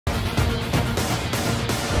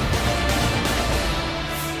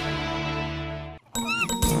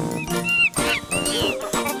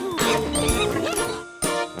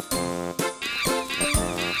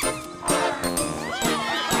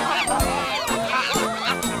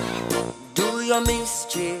your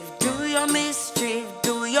mischief, do your mischief,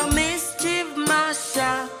 do your mischief,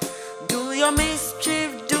 Masha. Do your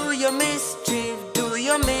mischief, do your mischief, do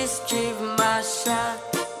your mischief, Masha.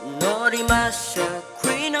 Naughty Masha,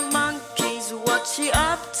 queen of monkeys, what's she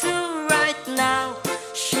up to right now?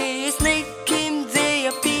 She is sneaking, they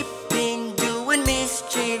are peeping, doing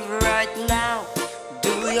mischief right now.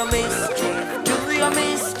 Do your mischief, do your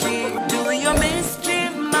mischief, do your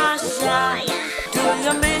mischief, Masha. Do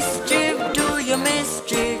your mischief, do your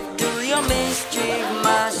mischief, do your mischief,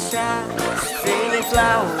 Masha. Stealing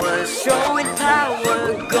flowers, showing power,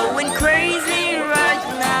 going crazy right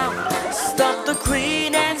now. Stop the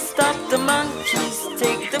queen and stop the monkeys,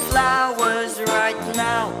 take the flowers right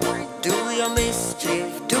now. Do your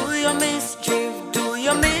mischief, do your mischief, do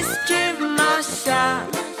your mischief, Masha.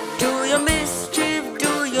 Do your mischief,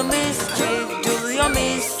 do your mischief, do your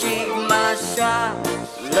mischief, Masha.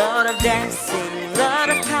 Lot of dancing, lot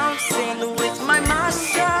of pouncing with my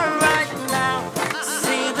Masha right now.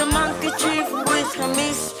 See the monkey chief with her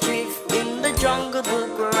mischief in the jungle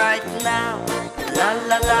book right now. La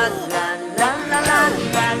la la la la la la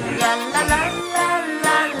la la la la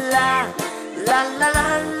la la. La la la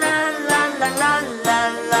la la la la la la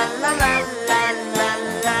la la la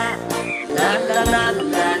la. La la la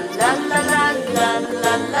la la la la la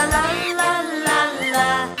la la la la.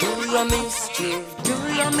 Do your mischief, do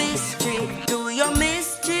your mischief, do your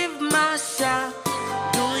mischief, Masha.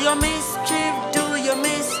 Do your mischief, do your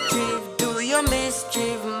mischief, do your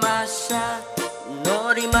mischief, Masha.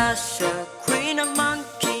 Naughty Masha, queen of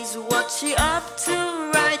monkeys, what's she up to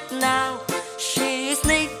right now? She is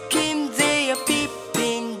sneaking, they are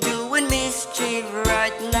peeping, doing mischief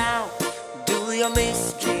right now. Do your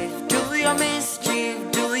mischief, do your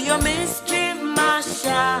mischief, do your mischief,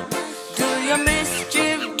 Masha. Do your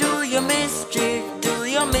mischief, do your mischief, do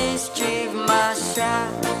your mischief, Masha.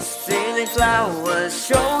 Stealing flowers,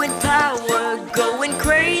 showing power, going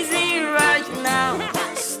crazy right now.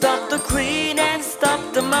 Stop the queen and stop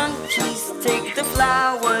the monkeys, take the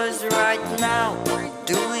flowers right now.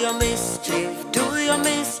 Do your mischief, do your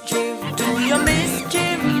mischief, do your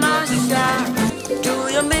mischief, Masha. Do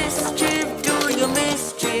your mischief, do your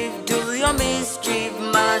mischief, do your mischief,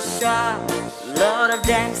 Masha. Lot of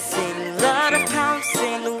dancing, lot of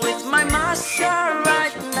pouncing with my Masha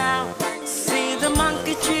right now. See the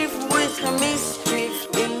monkey chief with her mischief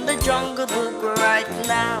in the jungle book right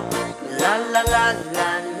now. La la la la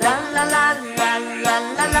la la la la la la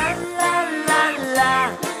la la la la.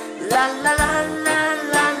 La la la la la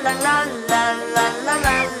la la la la la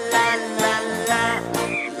la la la la.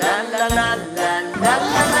 La la la la la la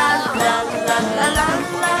la la la la la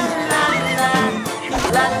la la.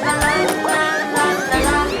 La la la la la la la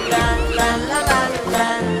la la la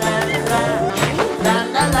la la la. La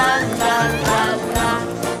la la la la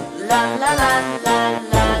la la la la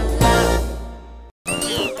la.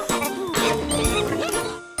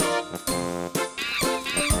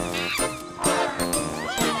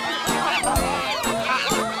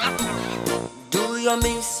 Do your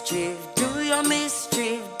mischief, do your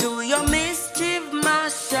mischief, do your mischief,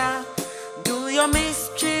 Masha. Do your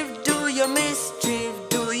mischief, do your mischief,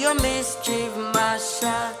 do your mischief,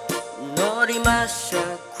 Masha. Naughty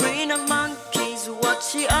Masha, queen of monkeys,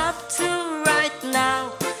 what's she up to right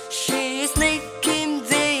now? She is sneaking,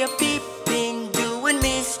 they are peeping, doing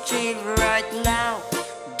mischief right now.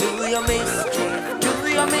 Do your mischief, do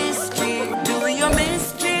your mischief, do your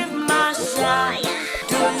mischief, Masha.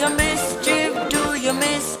 Do your mischief, do your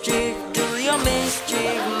mischief, do your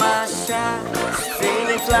mischief, Masha.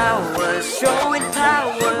 Stealing flowers, showing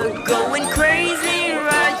power, going crazy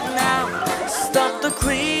right now. Stop the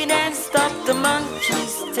queen and stop the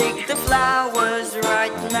monkeys, take the flowers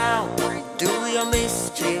right now. Do your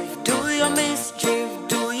mischief, do your mischief,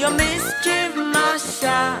 do your mischief,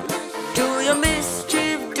 Masha. Do your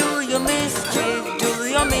mischief, do your mischief, do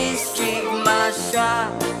your mischief,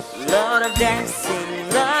 Masha. Lot of dancing,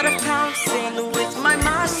 lot of pouncing with my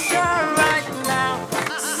Masha right now.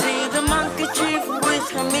 See the monkey chief with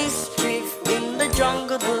her mischief in the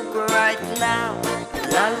jungle book right now.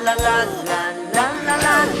 La la la la la la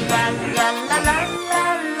la la la la la la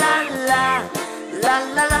la la. La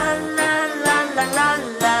la la la la la la la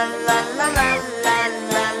la la la la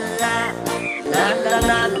la la. La la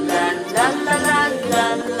la la la la la la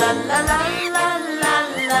la la la la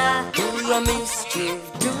la. Do your mischief,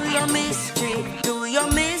 do your mischief, do your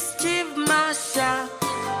mischief, Masha.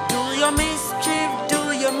 Do your mischief, do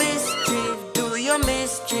your mischief, do your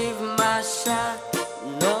mischief, Masha.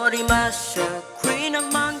 Naughty Masha, queen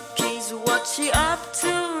of monkeys, what's she up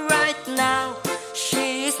to right now?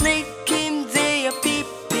 She is sneaking, they are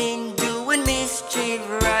peeping, doing mischief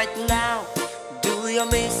right now.